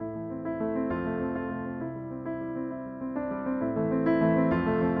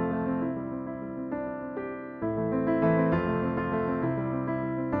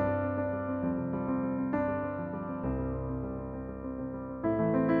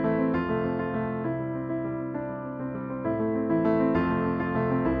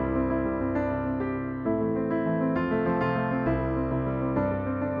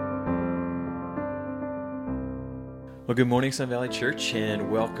Well, good morning, Sun Valley Church,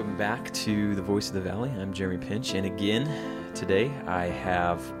 and welcome back to the Voice of the Valley. I'm Jeremy Pinch, and again, today I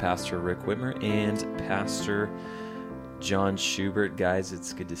have Pastor Rick Whitmer and Pastor John Schubert. Guys,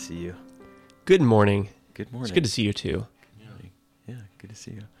 it's good to see you. Good morning. Good morning. It's good to see you too. Yeah, good to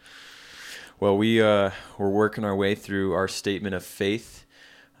see you. Well, we're working our way through our statement of faith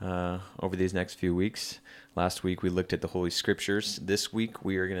over these next few weeks. Last week we looked at the Holy Scriptures. This week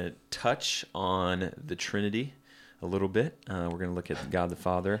we are going to touch on the Trinity a little bit. We're going to look at God the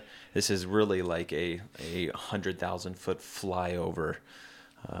Father. This is really like a 100,000-foot flyover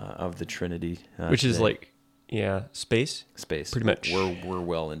of the Trinity. Which is like, space? Space. Pretty much. We're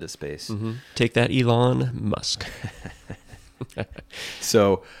well into space. Mm-hmm. Take that, Elon Musk.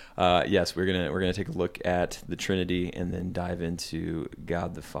 So, yes, we're gonna take a look at the Trinity and then dive into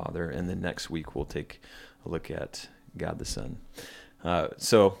God the Father, and then next week we'll take a look at God the Son.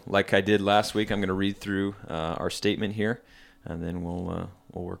 So, like I did last week, I'm going to read through our statement here, and then we'll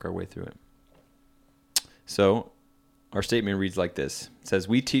work our way through it. So, our statement reads like this. It says,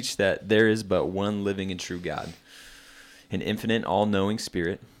 "We teach that there is but one living and true God, an infinite, all-knowing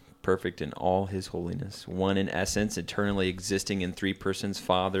Spirit, perfect in all his holiness, one in essence, eternally existing in three persons,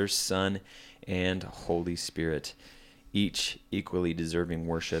 Father, Son, and Holy Spirit, each equally deserving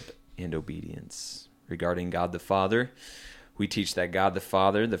worship and obedience. Regarding God the Father, we teach that God the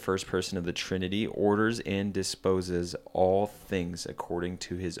Father, the first person of the Trinity, orders and disposes all things according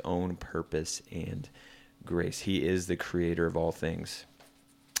to his own purpose and grace. He is the creator of all things.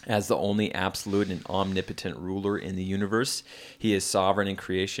 As the only absolute and omnipotent ruler in the universe, he is sovereign in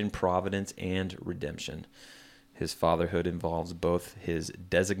creation, providence, and redemption. His fatherhood involves both his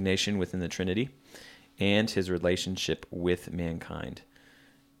designation within the Trinity and his relationship with mankind.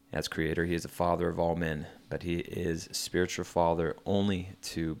 As creator, he is the father of all men, but he is spiritual father only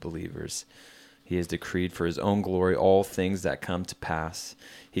to believers. He has decreed for his own glory all things that come to pass.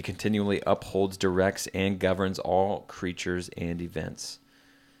 He continually upholds, directs, and governs all creatures and events.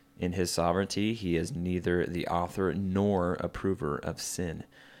 In his sovereignty, he is neither the author nor approver of sin,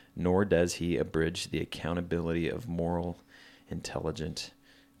 nor does he abridge the accountability of moral, intelligent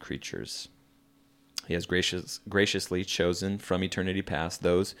creatures. He has graciously chosen from eternity past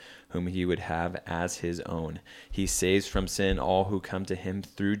those whom he would have as his own. He saves from sin all who come to him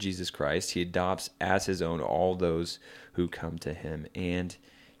through Jesus Christ. He adopts as his own all those who come to him, and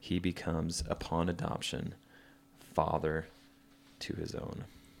he becomes, upon adoption, father to his own."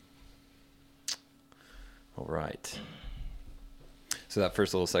 All right. So that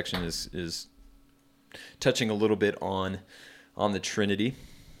first little section is touching a little bit on the Trinity.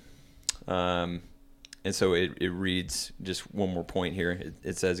 And so it reads, just one more point here.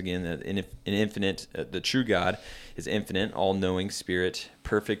 It says again that an infinite, the true God is infinite, all-knowing Spirit,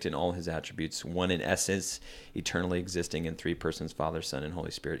 perfect in all his attributes, one in essence, eternally existing in three persons, Father, Son, and Holy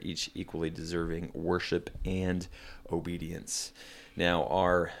Spirit, each equally deserving worship and obedience. Now,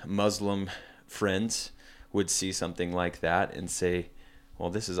 our Muslim friends would see something like that and say, well,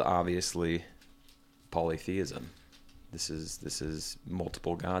 this is obviously polytheism. This is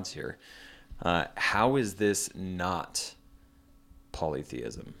multiple gods here. How is this not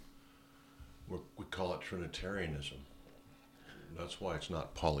polytheism? We call it Trinitarianism. That's why it's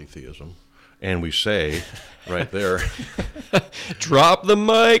not polytheism. And we say, right there... Drop the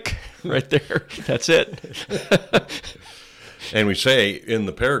mic right there. That's it. And we say in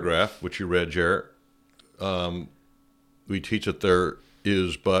the paragraph, which you read, Jarrett, we teach that there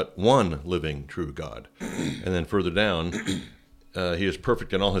is but one living true God. And then further down... he is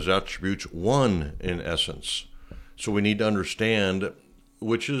perfect in all his attributes, one in essence. So we need to understand,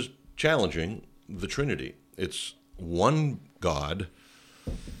 which is challenging, the Trinity. It's one God,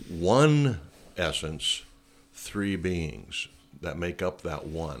 one essence, three beings that make up that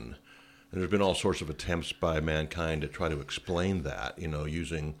one. And there's been all sorts of attempts by mankind to try to explain that,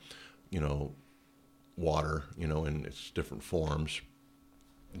 using, water, in its different forms,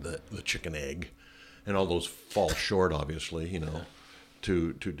 the chicken egg. And all those fall short, obviously,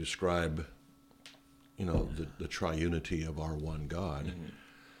 to describe, the triunity of our one God.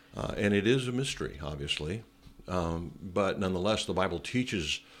 Mm-hmm. And it is a mystery, obviously. But nonetheless, the Bible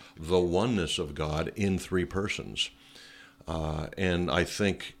teaches the oneness of God in three persons. And I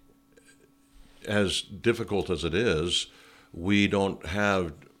think, as difficult as it is, we don't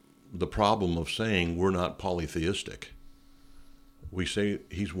have the problem of saying we're not polytheistic. We say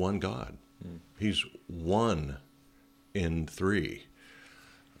he's one God. He's one in three.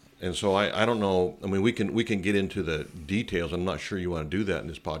 And so I don't know. I mean, we can get into the details. I'm not sure you want to do that in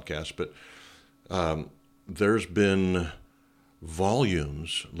this podcast, but there's been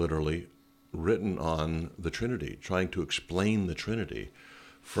volumes, literally, written on the Trinity, trying to explain the Trinity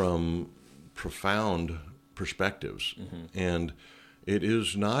from profound perspectives. And it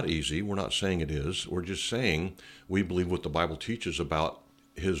is not easy. We're not saying it is. We're just saying we believe what the Bible teaches about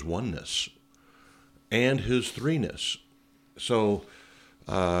his oneness and his threeness. So,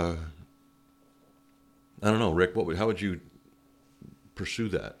 I don't know, Rick, how would you pursue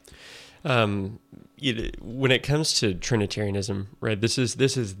that? When it comes to Trinitarianism, right, this is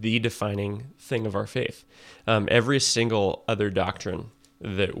the defining thing of our faith. Every single other doctrine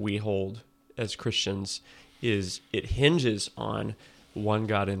that we hold as Christians it hinges on one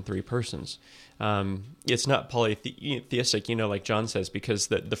God in three persons. It's not polytheistic, like John says, because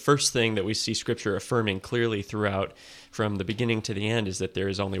the first thing that we see Scripture affirming clearly throughout, from the beginning to the end, is that there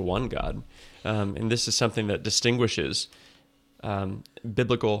is only one God. And this is something that distinguishes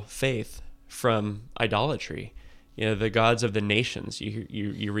biblical faith from idolatry. The gods of the nations,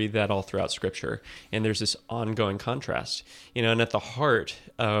 you read that all throughout Scripture, and there's this ongoing contrast. And at the heart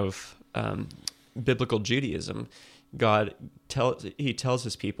of biblical Judaism, God tells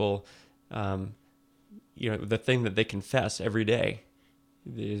his people, the thing that they confess every day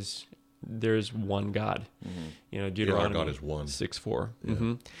is there's one God. Deuteronomy our God is one. 6:4.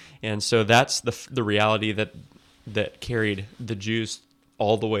 Yeah. And so that's the reality that carried the Jews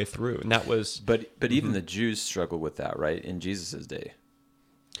all the way through, and that was. But even the Jews struggled with that, right? In Jesus' day.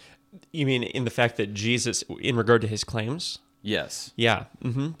 You mean in the fact that Jesus, in regard to his claims? Yes. Yeah,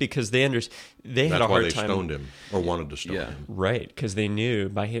 because they had a That's hard why they time. stoned him, or wanted to stone him. Right, because they knew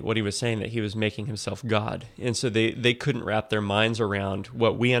by what he was saying that he was making himself God. And so they couldn't wrap their minds around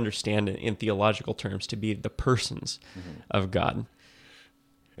what we understand in theological terms to be the persons of God.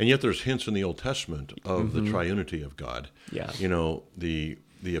 And yet there's hints in the Old Testament of the triunity of God. Yeah.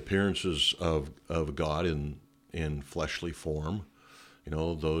 The appearances of God in fleshly form,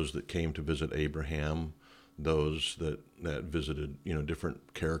 those that came to visit Abraham, those that visited,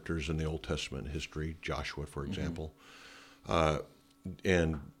 different characters in the Old Testament history, Joshua, for example,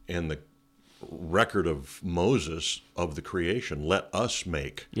 and the record of Moses of the creation. Let us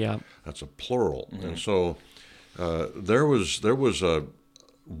make. Yeah, that's a plural, and so there was a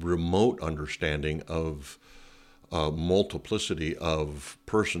remote understanding of multiplicity of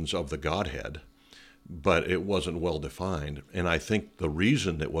persons of the Godhead. But it wasn't well defined. And I think the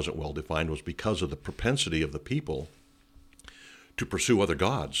reason it wasn't well defined was because of the propensity of the people to pursue other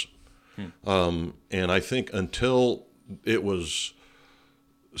gods. And I think until it was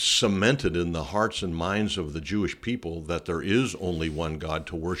cemented in the hearts and minds of the Jewish people that there is only one God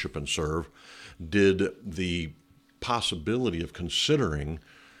to worship and serve, did the possibility of considering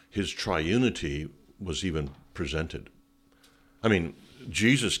his triunity was even presented. I mean,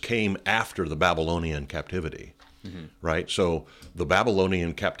 Jesus came after the Babylonian captivity, right? So the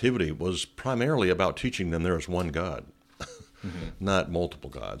Babylonian captivity was primarily about teaching them there is one God, not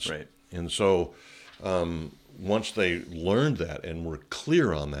multiple gods. Right. And so once they learned that and were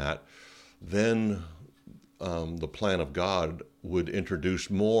clear on that, then the plan of God would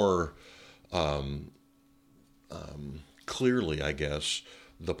introduce more clearly, I guess,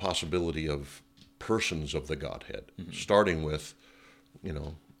 the possibility of persons of the Godhead, starting with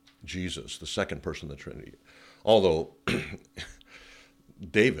Jesus, the second person of the Trinity. Although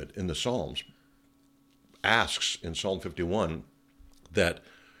David in the Psalms asks in Psalm 51 that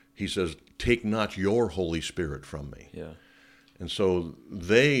he says, "Take not your Holy Spirit from me." Yeah. And so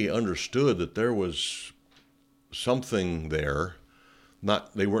they understood that there was something there.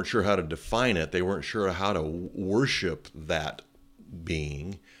 They weren't sure how to define it. They weren't sure how to worship that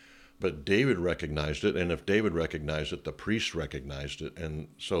being. But David recognized it, and if David recognized it, the priests recognized it, and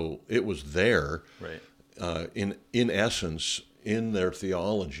so it was there. Right. In essence, in their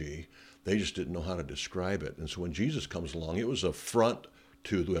theology, they just didn't know how to describe it. And so when Jesus comes along, it was a front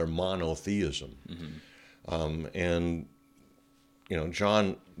to their monotheism. And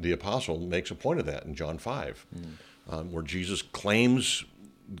John the Apostle makes a point of that in John 5, where Jesus claims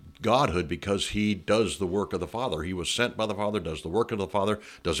Godhood because he does the work of the Father. He was sent by the Father, does the work of the Father,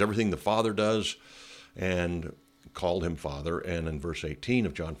 does everything the Father does, and called him Father. And in verse 18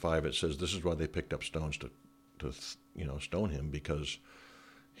 of John 5, it says this is why they picked up stones to stone him, because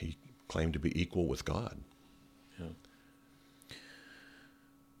he claimed to be equal with God. Yeah.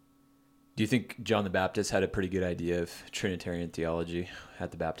 Do you think John the Baptist had a pretty good idea of Trinitarian theology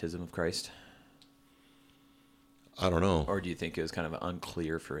at the baptism of Christ? I don't know. Or do you think it was kind of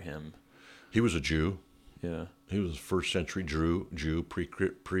unclear for him? He was a Jew. Yeah. He was a first century Jew,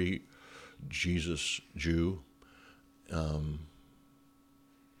 pre-Jesus Jew.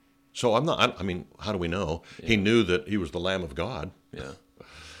 So how do we know? Yeah. He knew that he was the Lamb of God. Yeah.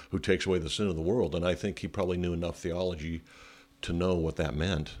 who takes away the sin of the world. And I think he probably knew enough theology to know what that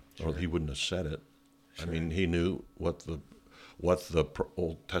meant, or he wouldn't have said it. Sure. I mean, he knew what the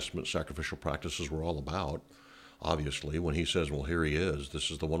Old Testament sacrificial practices were all about. Obviously, when he says, well, here he is, this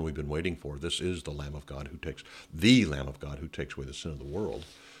is the one we've been waiting for. This is the Lamb of God who takes away the sin of the world.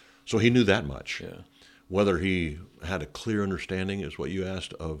 So he knew that much. Yeah. Whether he had a clear understanding, is what you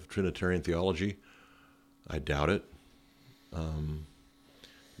asked, of Trinitarian theology, I doubt it.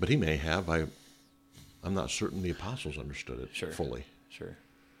 But he may have. I'm not certain the apostles understood it fully. Sure.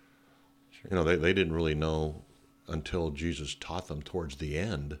 You know, they didn't really know until Jesus taught them towards the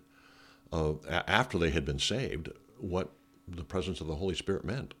end, after they had been saved, what the presence of the Holy Spirit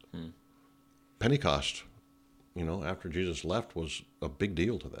meant. Pentecost, you know, after Jesus left, was a big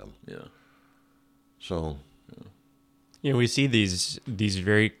deal to them. Yeah. So, you know, we see these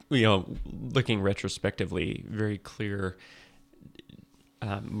very, you know, looking retrospectively, very clear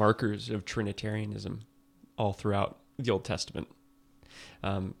markers of Trinitarianism all throughout the Old Testament.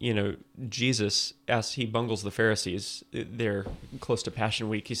 You know, Jesus, as he bungles the Pharisees, they're close to Passion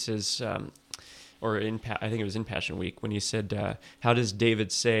Week. He says, I think it was in Passion Week, when he said, how does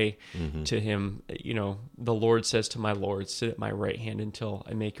David say to him, you know, the Lord says to my Lord, sit at my right hand until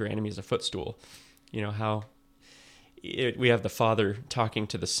I make your enemies a footstool. You know, how we have the Father talking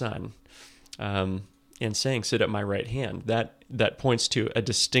to the Son and saying, sit at my right hand. That points to a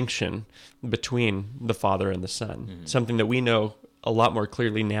distinction between the Father and the Son, something that we know a lot more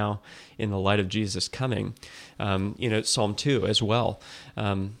clearly now in the light of Jesus coming. You know, Psalm 2 as well,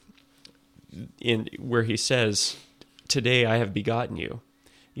 in where he says, today I have begotten you.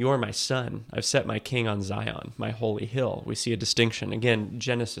 You are my son. I've set my king on Zion, my holy hill. We see a distinction. Again,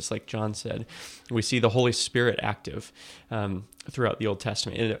 Genesis, like John said, we see the Holy Spirit active throughout the Old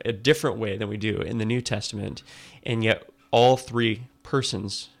Testament in a different way than we do in the New Testament, and yet all three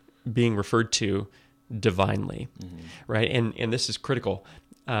persons being referred to divinely, right? And this is critical.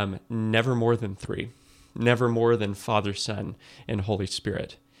 Never more than three, never more than Father, Son, and Holy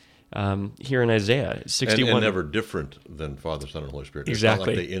Spirit. Here in Isaiah 61, and never different than Father, Son, and Holy Spirit. Exactly.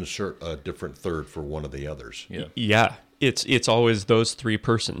 It's not like they insert a different third for one of the others. Yeah. It's always those three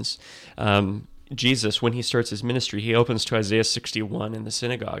persons. Jesus, when he starts his ministry, he opens to Isaiah 61 in the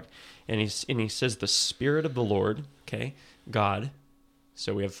synagogue, and he says, "The Spirit of the Lord, okay, God."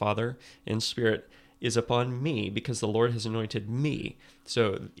 So we have Father and Spirit is upon me because the Lord has anointed me.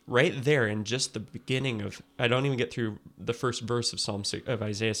 So right there in just the beginning of, I don't even get through the first verse of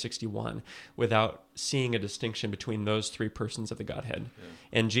Isaiah 61 without seeing a distinction between those three persons of the Godhead.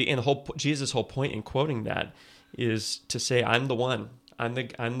 Yeah. And Jesus' whole point in quoting that is to say, I'm the one. I'm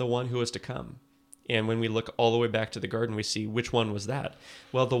the one who is to come. And when we look all the way back to the garden, we see which one was that?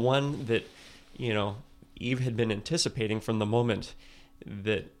 Well, the one that, you know, Eve had been anticipating from the moment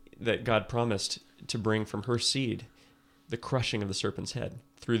that God promised to bring from her seed the crushing of the serpent's head.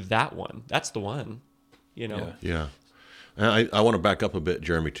 Through that one. That's the one, you know. Yeah. And I want to back up a bit,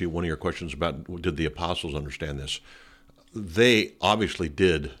 Jeremy, to one of your questions about did the apostles understand this? They obviously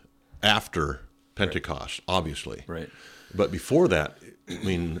did after Pentecost, obviously. Right. But before that, I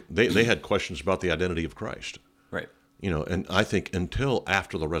mean, they had questions about the identity of Christ. Right. You know, and I think until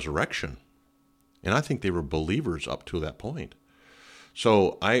after the resurrection, and I think they were believers up to that point.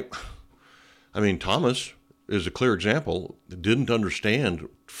 So I mean, Thomas is a clear example, didn't understand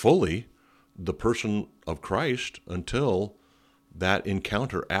fully the person of Christ until that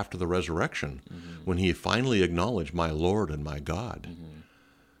encounter after the resurrection, when he finally acknowledged, my Lord and my God.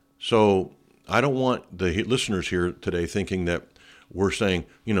 So I don't want the listeners here today thinking that we're saying,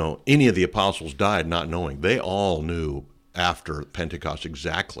 you know, any of the apostles died not knowing. They all knew after Pentecost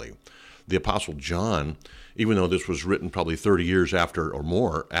exactly. The Apostle John, even though this was written probably 30 years after or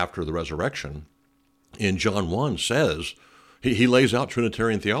more after the resurrection, in John 1 says, he lays out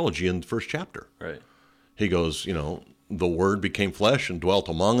Trinitarian theology in the first chapter. Right. He goes, you know, the Word became flesh and dwelt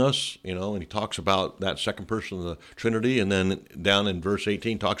among us, you know, and he talks about that second person of the Trinity, and then down in verse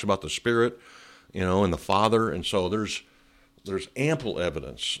 18 talks about the Spirit, you know, and the Father. And so there's ample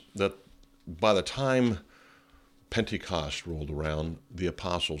evidence that by the time Pentecost rolled around, the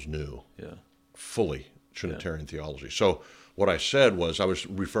apostles knew fully Trinitarian theology. So what I said was I was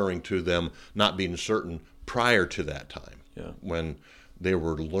referring to them not being certain prior to that time, when they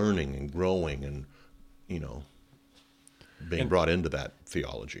were learning and growing and, you know, being brought into that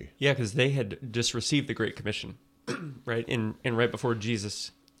theology. Yeah, because they had just received the Great Commission, right? And right before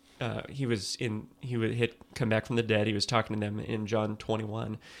Jesus, he had come back from the dead. He was talking to them in John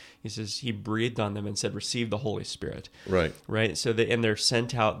 21. He says he breathed on them and said, "Receive the Holy Spirit." Right. Right. So and they're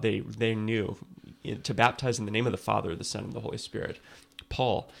sent out. They knew to baptize in the name of the Father, the Son, and the Holy Spirit.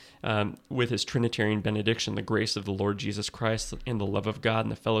 Paul, with his Trinitarian benediction, the grace of the Lord Jesus Christ and the love of God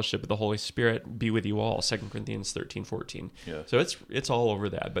and the fellowship of the Holy Spirit be with you all, 2 Corinthians 13:14. Yeah. So it's all over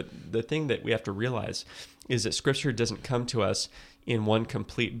that. But the thing that we have to realize is that Scripture doesn't come to us in one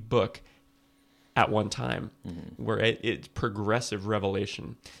complete book at one time, where it's progressive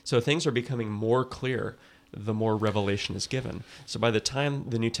revelation. So things are becoming more clear the more revelation is given. So by the time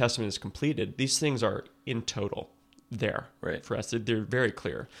the New Testament is completed, these things are in total there for us. They're very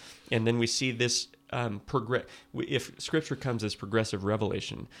clear. And then we see this if Scripture comes as progressive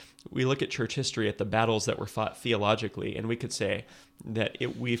revelation, we look at church history at the battles that were fought theologically, and we could say that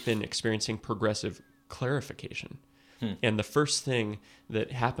we've been experiencing progressive clarification. And the first thing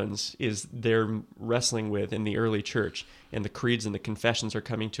that happens is they're wrestling with in the early church, and the creeds and the confessions are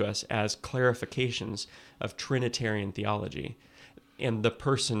coming to us as clarifications of Trinitarian theology and the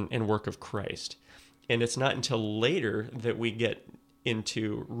person and work of Christ. And it's not until later that we get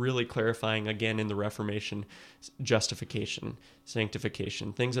into really clarifying again in the Reformation, justification,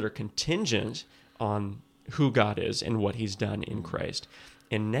 sanctification, things that are contingent on who God is and what he's done in Christ.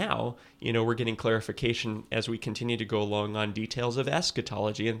 And now, we're getting clarification as we continue to go along on details of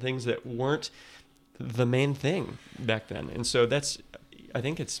eschatology and things that weren't the main thing back then. And so I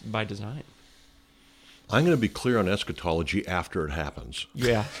think it's by design. I'm going to be clear on eschatology after it happens.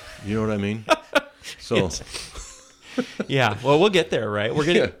 Yeah. You know what I mean? So, yes. Yeah. Well, we'll get there, right?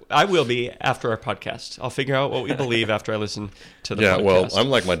 I will be after our podcast. I'll figure out what we believe after I listen to the podcast. Yeah. Well, I'm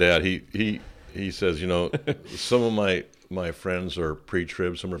like my dad. He says, some of my friends are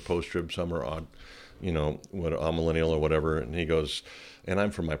pre-trib, some are post-trib, some are odd, what I'm millennial or whatever. And he goes, and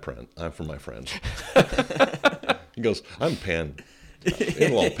I'm for my friends. He goes,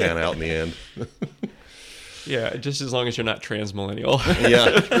 it'll all pan out in the end. Yeah, just as long as you're not trans-millennial.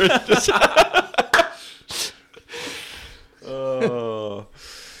 Yeah.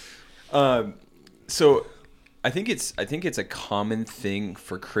 So I think it's a common thing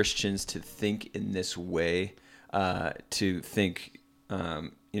for Christians to think in this way, to think,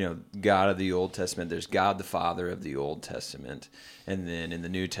 God of the Old Testament, there's God the Father of the Old Testament, and then in the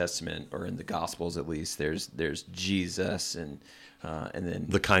New Testament, or in the Gospels at least, there's Jesus, and then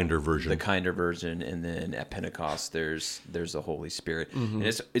the kinder version, and then at Pentecost there's the Holy Spirit, and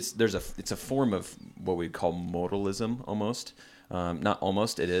it's a form of what we call modalism almost, not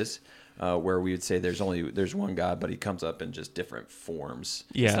almost, it is. Where we would say there's one God, but he comes up in just different forms.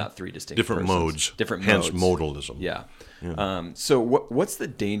 Yeah. It's not three distinct different persons. modes. Different hence modes. modalism. Yeah. So what's the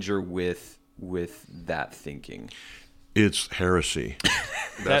danger with that thinking? It's heresy.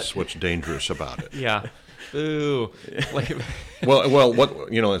 That's what's dangerous about it. Yeah. Ooh.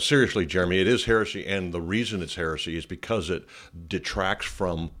 Well, seriously, Jeremy, it is heresy, and the reason it's heresy is because it detracts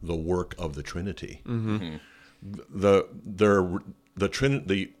from the work of the Trinity. Mm-hmm. The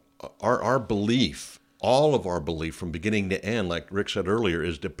Trinity. Our belief, all of our belief from beginning to end, like Rick said earlier,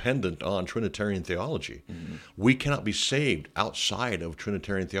 is dependent on Trinitarian theology. Mm-hmm. We cannot be saved outside of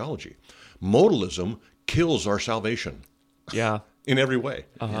Trinitarian theology. Modalism kills our salvation. Yeah. In every way.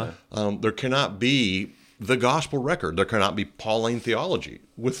 Uh-huh. There cannot be the gospel record. There cannot be Pauline theology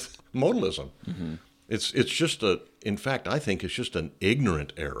with modalism. Mm-hmm. It's just in fact, I think it's just an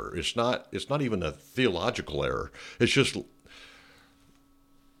ignorant error. It's not even a theological error. It's just,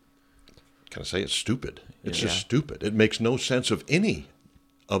 can I say it's stupid? It's just stupid. It makes no sense of any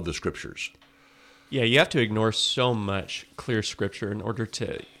of the scriptures. Yeah, you have to ignore so much clear scripture in order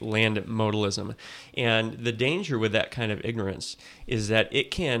to land at modalism. And the danger with that kind of ignorance is that it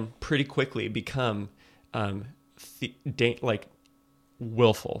can pretty quickly become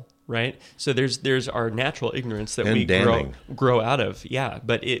willful, right? So there's our natural ignorance that we grow out of. Yeah,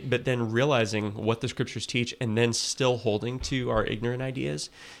 but then realizing what the scriptures teach and then still holding to our ignorant ideas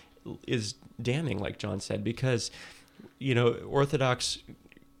is damning, like John said, because Orthodox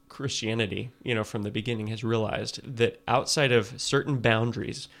Christianity, from the beginning has realized that outside of certain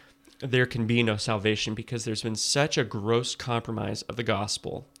boundaries, there can be no salvation because there's been such a gross compromise of the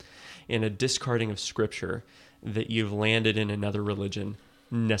gospel and a discarding of scripture that you've landed in another religion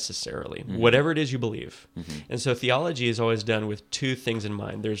necessarily, whatever it is you believe. Mm-hmm. And so theology is always done with two things in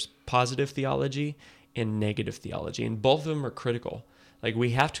mind. There's positive theology and negative theology, and both of them are critical. Like,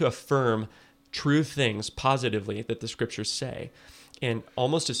 we have to affirm true things positively that the scriptures say. And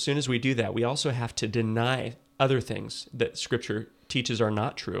almost as soon as we do that, we also have to deny other things that scripture teaches are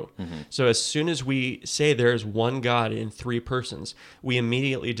not true. Mm-hmm. So as soon as we say there is one God in three persons, we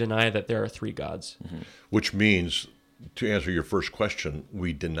immediately deny that there are three gods. Mm-hmm. Which means, to answer your first question,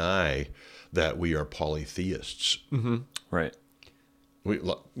 we deny that we are polytheists. Mm-hmm. Right. We,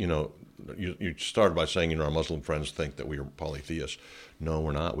 you started by saying, our Muslim friends think that we are polytheists. No,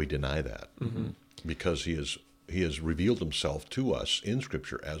 we're not. We deny that because he has revealed himself to us in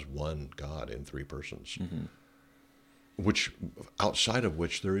Scripture as one God in three persons, which outside of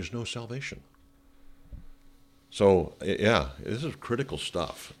which there is no salvation. So, yeah, this is critical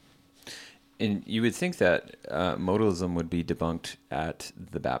stuff. And you would think that modalism would be debunked at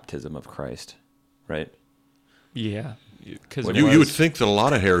the baptism of Christ, right? Yeah. Because You would think that a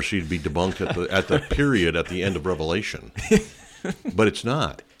lot of heresy would be debunked at the period at the end of Revelation, but it's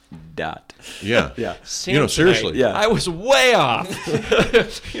not. Dot. Yeah. Yeah. Seriously. Yeah. I was way off.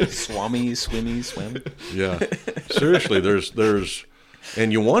 Swimmy, swim. Yeah. Seriously, there's,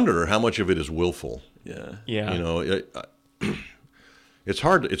 and you wonder how much of it is willful. Yeah. Yeah. It's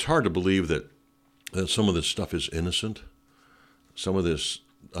hard to believe that some of this stuff is innocent. Some of this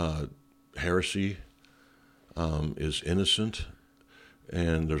heresy is innocent,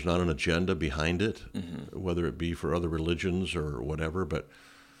 and there's not an agenda behind it, whether it be for other religions or whatever. But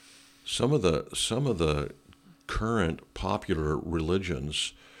some of the current popular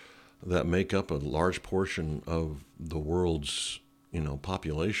religions that make up a large portion of the world's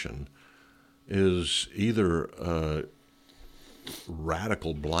population is either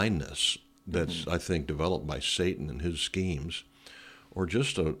radical blindness that's I think developed by Satan and his schemes, or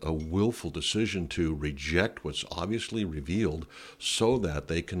just a willful decision to reject what's obviously revealed so that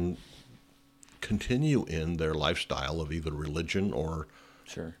they can continue in their lifestyle of either religion or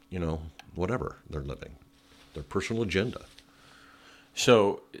Sure. whatever they're living, their personal agenda.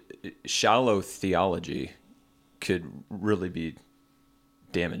 So, shallow theology could really be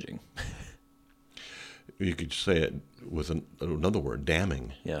damaging. You could say it with another word,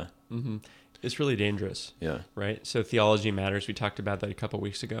 damning. Yeah. Mm-hmm. It's really dangerous. Yeah. Right? So theology matters. We talked about that a couple of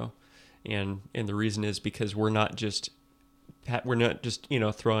weeks ago. And the reason is because we're not just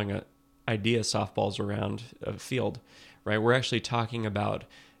throwing idea softballs around a field, right? We're actually talking about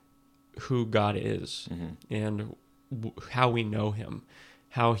who God is and how we know him,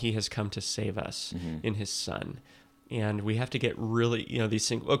 how he has come to save us in his son. And we have to get really, these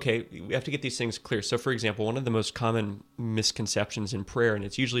things, we have to get these things clear. So, for example, one of the most common misconceptions in prayer, and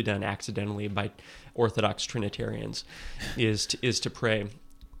it's usually done accidentally by Orthodox Trinitarians, is to pray,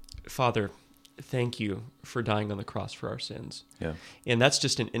 Father, thank you for dying on the cross for our sins. Yeah. And that's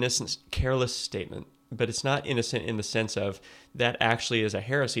just an innocent, careless statement. But it's not innocent in the sense of that actually is a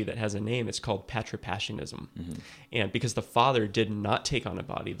heresy that has a name. It's called patripassionism. And because the Father did not take on a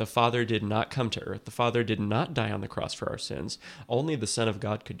body, the Father did not come to earth, the Father did not die on the cross for our sins, only the Son of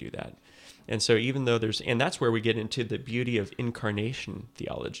God could do that. And so even though and that's where we get into the beauty of incarnation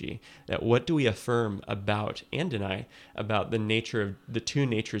theology, that what do we affirm about and deny about the two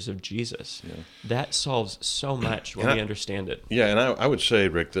natures of Jesus? Yeah. That solves so much when we understand it. Yeah, and I would say,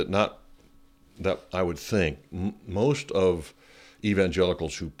 Rick, that I would think most of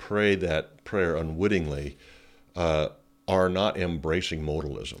evangelicals who pray that prayer unwittingly are not embracing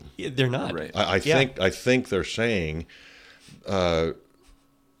modalism. Yeah, they're not. Right. I think they're saying, just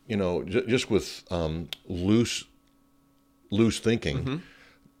with loose thinking,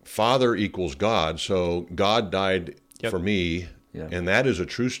 Father equals God, so God died for me. Yeah. And that is a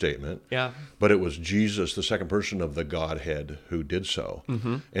true statement. Yeah. But it was Jesus, the second person of the Godhead, who did so.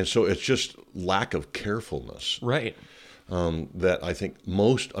 And so it's just lack of carefulness. Right. That I think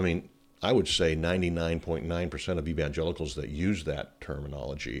I would say 99.9% of evangelicals that use that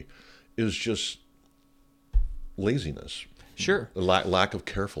terminology is just laziness. Sure. Lack of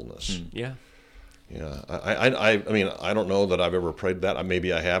carefulness. Yeah. Yeah. I don't know that I've ever prayed that.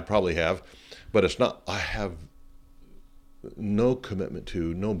 Maybe I have, probably have. But it's not, I have no commitment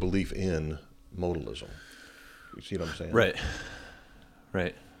to, no belief in modalism. You see what I'm saying?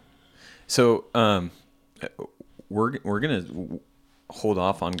 Right. So we're gonna hold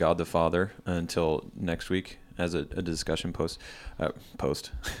off on God the Father until next week as a discussion post.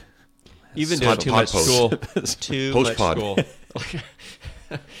 Even doing too much school. Too much school.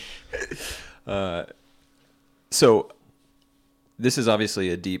 So this is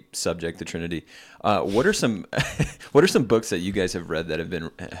obviously a deep subject, the Trinity. What are some books that you guys have read that have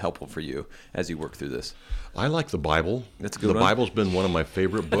been helpful for you as you work through this? I like the Bible. That's a good one. The Bible's been one of my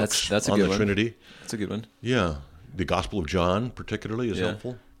favorite books that's a on good the one. Trinity. That's a good one. Yeah. The Gospel of John particularly is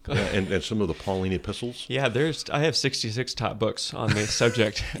helpful. Yeah, and some of the Pauline epistles. Yeah, I have 66 top books on the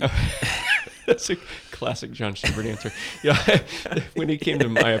subject. That's a classic John Schubert answer. Yeah, when he came to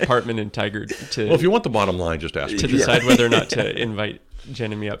my apartment in Tigard Well, if you want the bottom line, just ask to me. decide whether or not to invite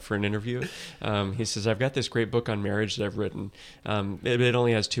Jen and me up for an interview, he says, I've got this great book on marriage that I've written. It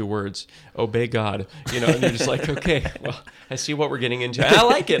only has 2 words, obey God. And you're just like, okay, well, I see what we're getting into. I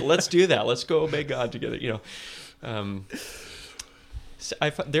like it. Let's do that. Let's go obey God together. So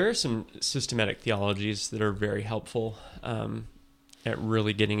there are some systematic theologies that are very helpful at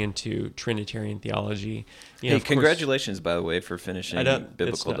really getting into Trinitarian theology. Hey, congratulations, by the way, for finishing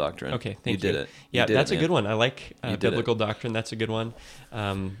Biblical Doctrine. Okay, thank you. you. Did it. Yeah, that's a a good one. I like Biblical it. Doctrine. That's a good one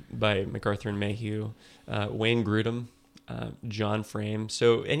by MacArthur and Mayhew, Wayne Grudem, John Frame.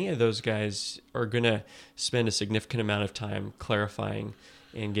 So any of those guys are going to spend a significant amount of time clarifying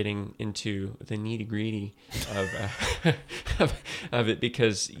and getting into the nitty-gritty of it,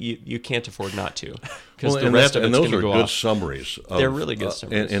 because you can't afford not to. Because the rest of it's going to go off. And those are good summaries. They're really good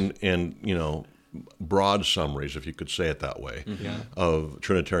summaries. And broad summaries, if you could say it that way, of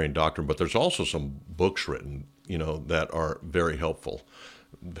Trinitarian doctrine. But there's also some books written, that are very helpful,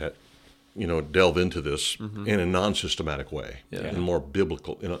 that delve into this in a non-systematic way, in a more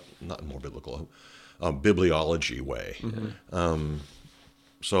biblical, not more biblical, bibliology way.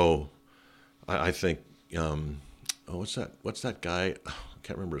 So I think, what's that guy? I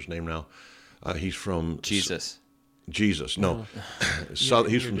can't remember his name now. He's from Jesus. No,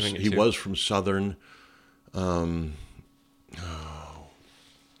 he was from Southern.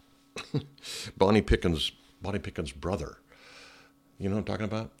 Bonnie Pickens' brother. You know what I'm talking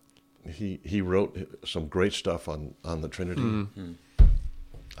about? He wrote some great stuff on the Trinity.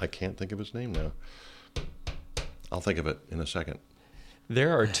 I can't think of his name now. I'll think of it in a second.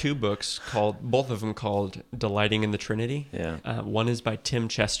 There are 2 books both of them called Delighting in the Trinity. Yeah. One is by Tim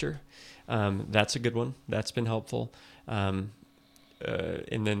Chester. That's a good one. That's been helpful. And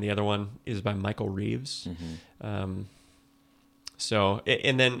then the other one is by Michael Reeves. We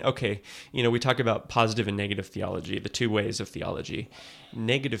talk about positive and negative theology, the 2 ways of theology.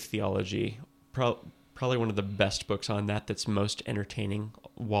 Negative theology, probably one of the best books on that's most entertaining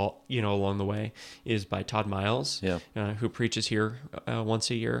along the way, is by Todd Miles, who preaches here once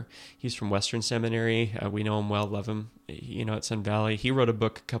a year. He's from Western Seminary. We know him well, love him, at Sun Valley. He wrote a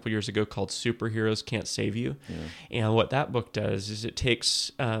book a couple years ago called Superheroes Can't Save You. And what that book does is it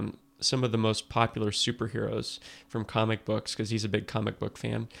takes some of the most popular superheroes from comic books, because he's a big comic book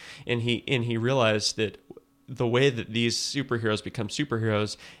fan, and he realized that the way that these superheroes become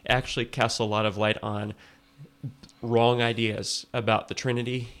superheroes actually casts a lot of light on wrong ideas about the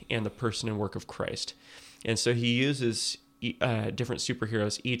Trinity and the person and work of Christ. And so he uses different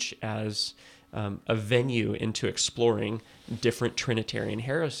superheroes each as a venue into exploring different Trinitarian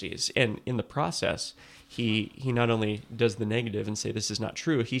heresies. And in the process, he not only does the negative and say this is not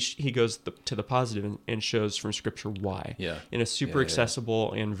true, he goes to the positive and shows from Scripture why. In a super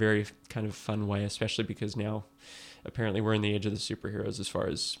accessible and very kind of fun way, especially because now apparently we're in the age of the superheroes as far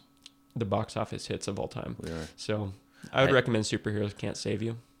as the box office hits of all time. We are. So I would recommend Superheroes Can't Save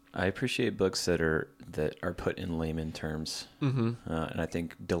You. I appreciate books that are put in layman terms, and I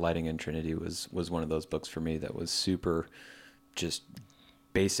think Delighting in Trinity was one of those books for me that was super, just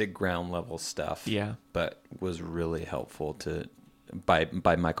basic ground level stuff. But was really helpful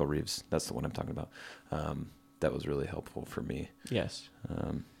by Michael Reeves. That's the one I'm talking about. That was really helpful for me. Yes.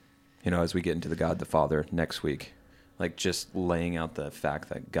 As we get into the God the Father next week, like just laying out the fact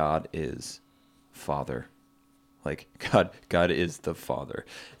that God is Father. Like God is the Father,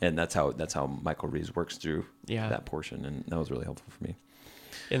 and that's how Michael Reeves works through that portion, and that was really helpful for me.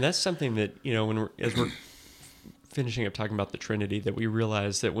 And that's something that as we're finishing up talking about the Trinity, that we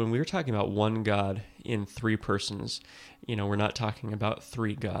realize that when we're talking about one God in 3 persons, we're not talking about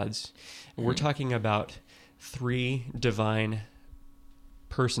 3 gods. We're talking about 3 divine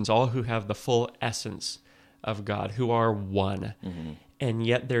persons, all who have the full essence of God, who are one, and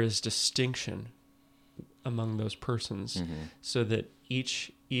yet there is distinction among those persons, so that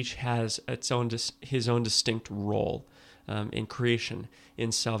each has his own distinct role in creation,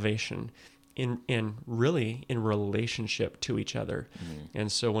 in salvation, in really in relationship to each other.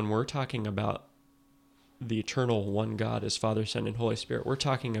 And so when we're talking about the eternal one God as Father, Son, and Holy Spirit, we're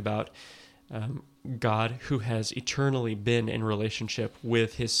talking about God who has eternally been in relationship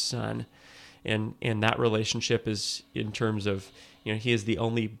with his Son, and that relationship is in terms of he is the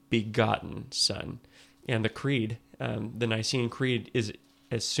only begotten Son. And the creed, the Nicene Creed, is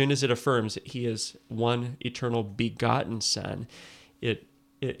as soon as it affirms that he is one eternal begotten Son,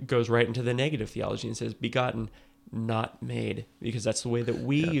 it goes right into the negative theology and says begotten, not made, because that's the way that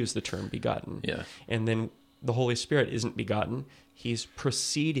we use the term begotten. And then the Holy Spirit isn't begotten; he's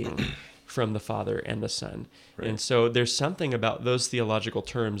proceeding from the Father and the Son. Right. And so there's something about those theological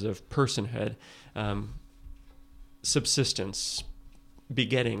terms of personhood, subsistence,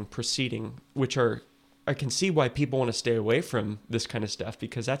 begetting, proceeding, which are, I can see why people want to stay away from this kind of stuff,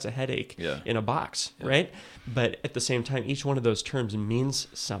 because that's a headache in a box, right? But at the same time, each one of those terms means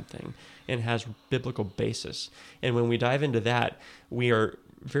something and has biblical basis. And when we dive into that, we are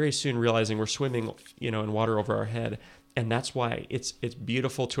very soon realizing we're swimming, in water over our head. And that's why it's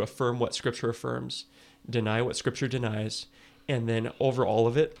beautiful to affirm what Scripture affirms, deny what Scripture denies, and then over all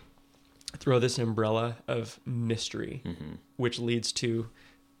of it, throw this umbrella of mystery, which leads to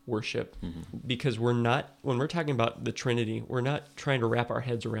worship. Because when we're talking about the Trinity, we're not trying to wrap our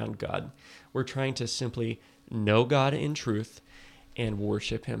heads around God. We're trying to simply know God in truth and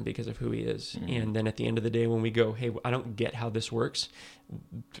worship him because of who he is. And then at the end of the day, when we go, hey, I don't get how this works,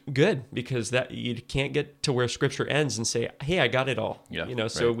 good, because that you can't get to where Scripture ends and say, hey, I got it all.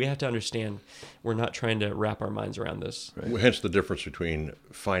 So we have to understand we're not trying to wrap our minds around this. Hence the difference between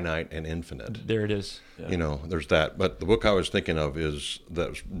finite and infinite. There it is. There's that. But the book I was thinking of that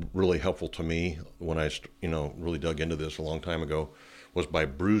was really helpful to me when I really dug into this a long time ago, was by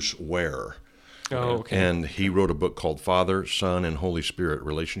Bruce Ware. Oh, okay. And he wrote a book called Father, Son, and Holy Spirit,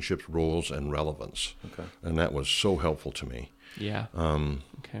 Relationships, Roles, and Relevance. Okay. And that was so helpful to me. Yeah.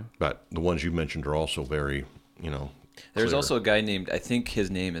 Okay. But the ones you mentioned are also very, There's clear. also a guy named, I think his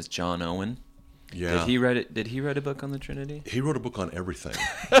name is John Owen. Yeah. Did he write a book on the Trinity? He wrote a book on everything.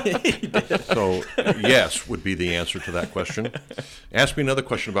 So, yes would be the answer to that question. Ask me another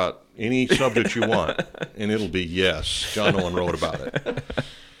question about any subject you want, and it'll be yes. John Owen wrote about it.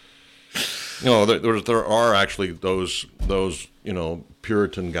 There are actually those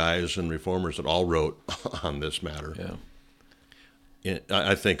Puritan guys and reformers that all wrote on this matter. Yeah.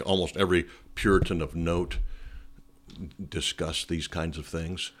 I think almost every Puritan of note discussed these kinds of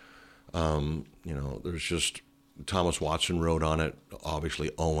things. There's just Thomas Watson wrote on it.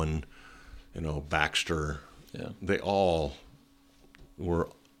 Obviously, Owen, Baxter. Yeah. They all were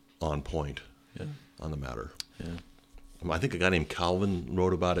on point on the matter. Yeah. I think a guy named Calvin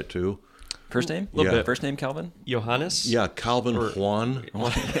wrote about it too. First name? Little bit. First name Calvin? Johannes? Yeah, Calvin Juan.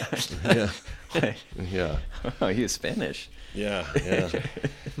 Yeah. Yeah. Oh, he was Spanish. Yeah.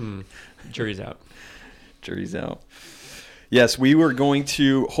 Jury's out. Jury's out. Yes, we were going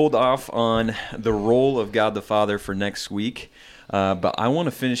to hold off on the role of God the Father for next week, but I want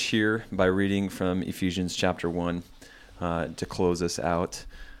to finish here by reading from Ephesians chapter 1 to close us out.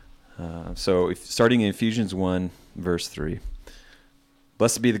 Starting in Ephesians 1, verse 3.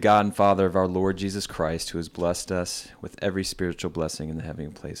 Blessed be the God and Father of our Lord Jesus Christ, who has blessed us with every spiritual blessing in the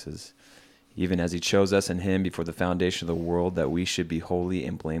heavenly places, even as he chose us in him before the foundation of the world, that we should be holy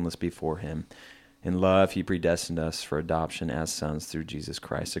and blameless before him. In love, he predestined us for adoption as sons through Jesus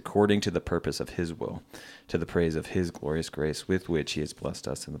Christ, according to the purpose of his will, to the praise of his glorious grace, with which he has blessed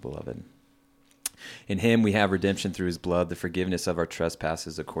us in the beloved. In him we have redemption through his blood, the forgiveness of our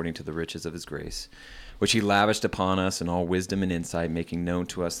trespasses, according to the riches of his grace, which he lavished upon us in all wisdom and insight, making known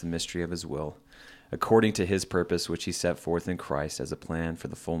to us the mystery of his will, according to his purpose, which he set forth in Christ as a plan for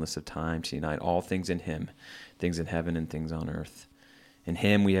the fullness of time, to unite all things in him, things in heaven and things on earth. In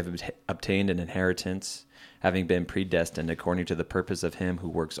him we have obtained an inheritance, having been predestined according to the purpose of him who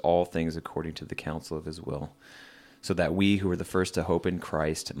works all things according to the counsel of his will, so that we who were the first to hope in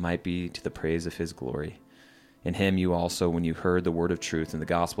Christ might be to the praise of his glory. In him you also, when you heard the word of truth and the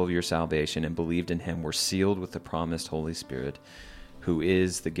gospel of your salvation and believed in him, were sealed with the promised Holy Spirit, who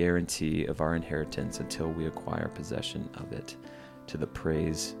is the guarantee of our inheritance until we acquire possession of it, to the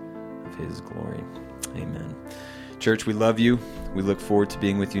praise of his glory. Amen. Church, we love you. We look forward to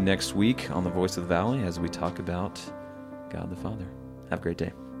being with you next week on The Voice of the Valley as we talk about God the Father. Have a great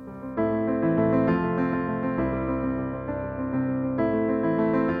day.